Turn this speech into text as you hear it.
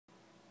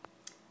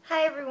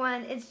Hi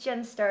everyone, it's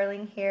Jen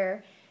Starling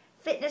here,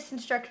 fitness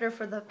instructor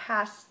for the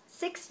past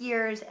 6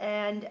 years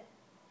and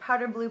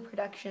Powder Blue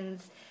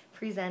Productions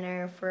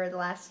presenter for the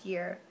last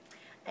year.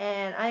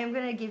 And I am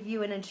going to give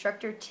you an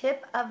instructor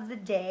tip of the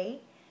day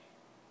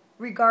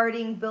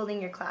regarding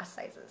building your class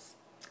sizes.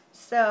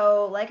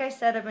 So, like I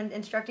said, I've been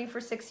instructing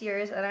for 6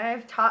 years and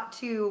I've taught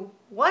to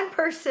one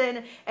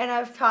person and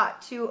I've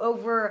taught to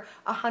over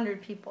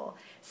 100 people.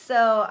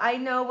 So I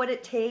know what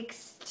it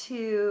takes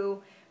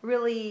to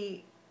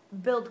really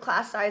build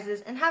class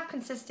sizes and have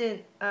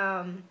consistent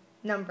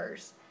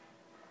numbers.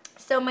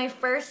 So my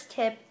first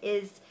tip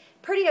is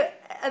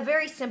a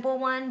very simple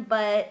one,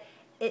 but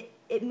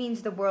it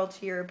means the world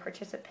to your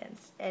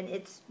participants, and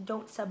it's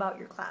don't sub out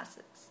your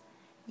classes.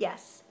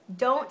 Yes,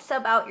 don't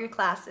sub out your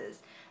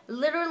classes.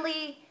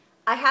 Literally,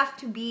 I have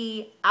to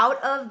be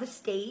out of the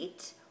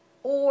state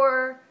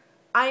or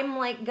I'm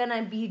like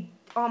gonna be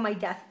on my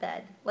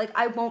deathbed. Like,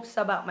 I won't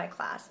sub out my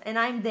class, and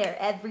I'm there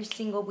every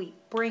single week,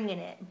 bringing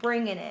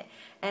it,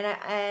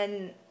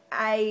 and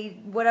I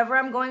whatever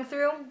I'm going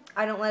through,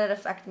 I don't let it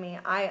affect me.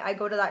 I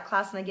go to that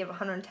class and I give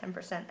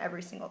 110%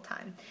 every single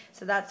time.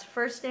 So that's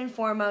first and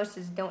foremost,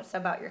 is don't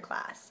sub out your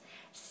class.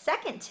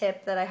 Second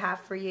tip that I have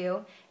for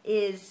you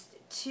is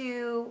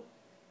to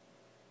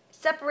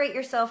separate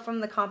yourself from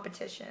the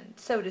competition,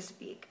 so to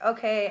speak.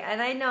 Okay,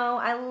 and I know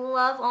I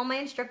love all my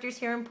instructors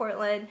here in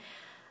Portland,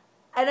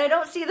 and I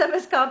don't see them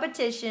as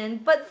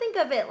competition, but think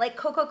of it like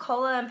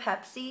Coca-Cola and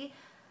Pepsi.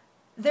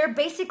 They're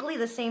basically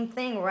the same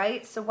thing,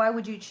 right? So why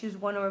would you choose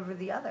one over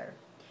the other?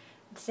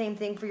 Same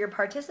thing for your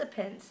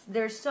participants.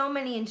 There's so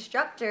many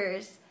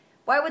instructors.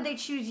 Why would they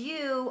choose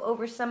you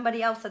over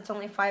somebody else that's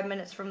only 5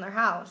 minutes from their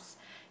house?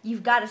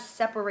 You've got to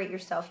separate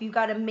yourself. You've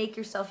got to make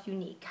yourself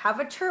unique. Have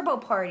a turbo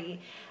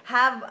party.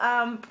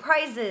 Have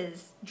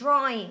prizes,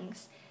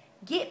 drawings.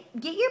 Get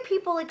your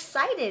people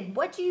excited.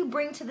 What do you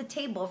bring to the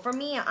table? For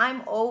me,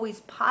 I'm always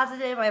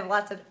positive. I have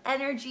lots of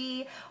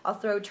energy. I'll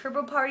throw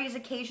turbo parties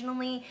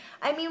occasionally.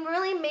 I mean,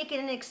 really make it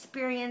an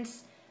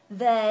experience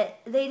that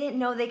they didn't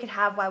know they could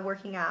have while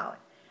working out.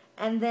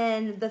 And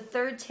then the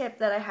third tip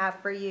that I have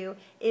for you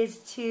is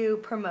to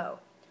promote.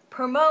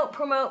 Promote,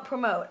 promote,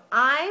 promote.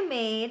 I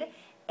made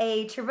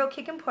a Turbo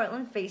Kick in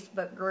Portland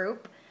Facebook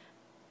group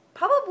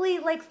probably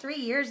like 3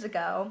 years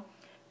ago.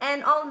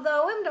 And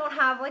although I don't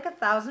have like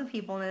 1,000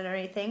 people in it or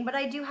anything, but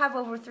I do have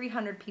over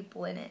 300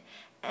 people in it.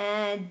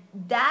 And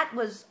that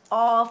was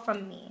all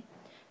from me.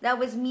 That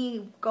was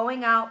me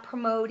going out,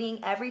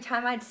 promoting every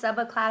time I'd sub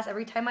a class,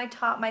 every time I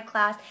taught my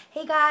class.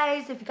 Hey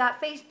guys, if you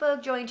got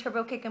Facebook, join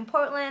Turbo Kick in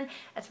Portland.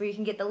 That's where you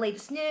can get the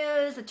latest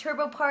news, the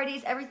turbo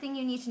parties, everything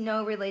you need to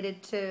know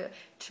related to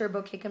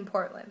Turbo Kick in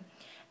Portland.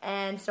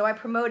 And so I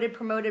promoted.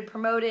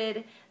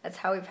 That's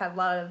how we've had a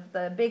lot of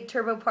the big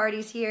turbo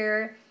parties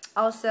here.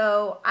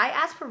 Also, I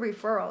ask for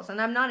referrals, and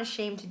I'm not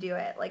ashamed to do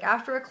it. Like,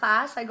 after a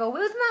class, I go,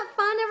 wasn't that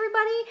fun,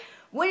 everybody?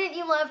 Wouldn't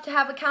you love to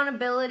have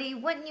accountability?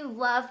 Wouldn't you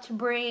love to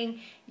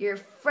bring your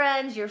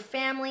friends, your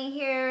family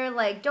here?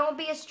 Like, don't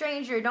be a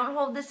stranger. Don't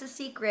hold this a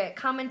secret.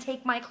 Come and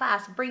take my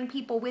class. Bring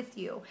people with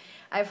you.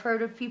 I've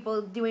heard of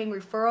people doing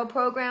referral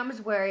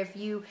programs where if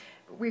you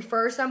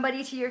refer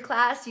somebody to your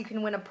class, you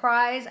can win a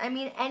prize. I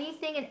mean,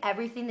 anything and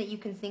everything that you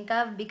can think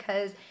of,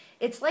 because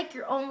it's like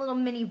your own little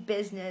mini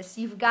business.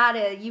 You've got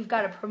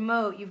to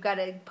promote. You've got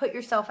to put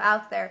yourself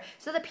out there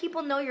so that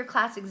people know your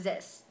class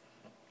exists.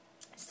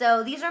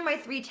 So these are my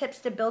 3 tips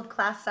to build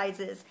class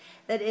sizes.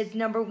 That is,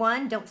 number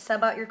 1, don't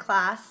sub out your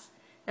class.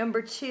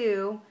 Number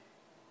 2,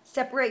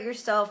 separate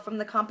yourself from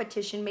the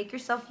competition. Make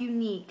yourself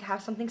unique.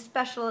 Have something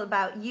special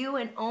about you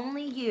and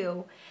only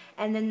you.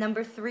 And then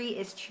number 3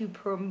 is to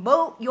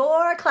promote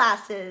your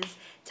classes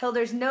till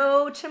there's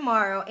no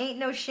tomorrow. Ain't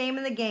no shame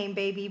in the game,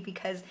 baby,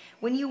 because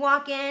when you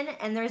walk in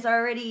and there's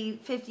already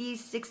 50,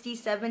 60,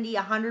 70,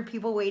 100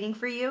 people waiting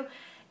for you,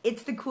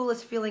 it's the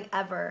coolest feeling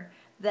ever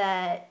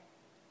that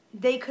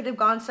they could have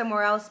gone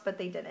somewhere else, but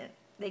they didn't.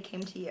 They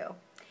came to you.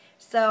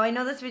 So I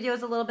know this video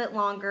is a little bit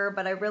longer,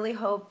 but I really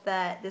hope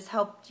that this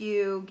helped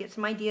you get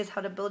some ideas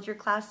how to build your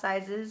class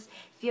sizes.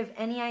 If you have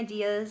any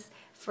ideas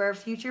for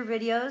future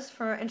videos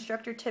for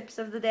instructor tips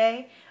of the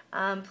day,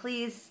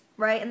 please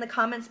write in the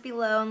comments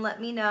below and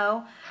let me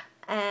know.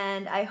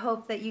 And I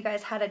hope that you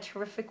guys had a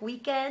terrific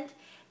weekend.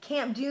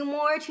 Camp Do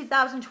More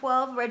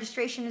 2012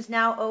 registration is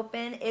now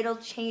open. It'll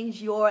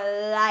change your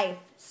life.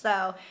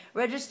 So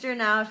register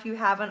now if you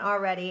haven't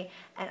already,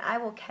 and I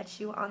will catch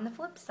you on the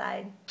flip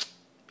side.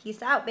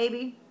 Peace out,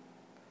 baby.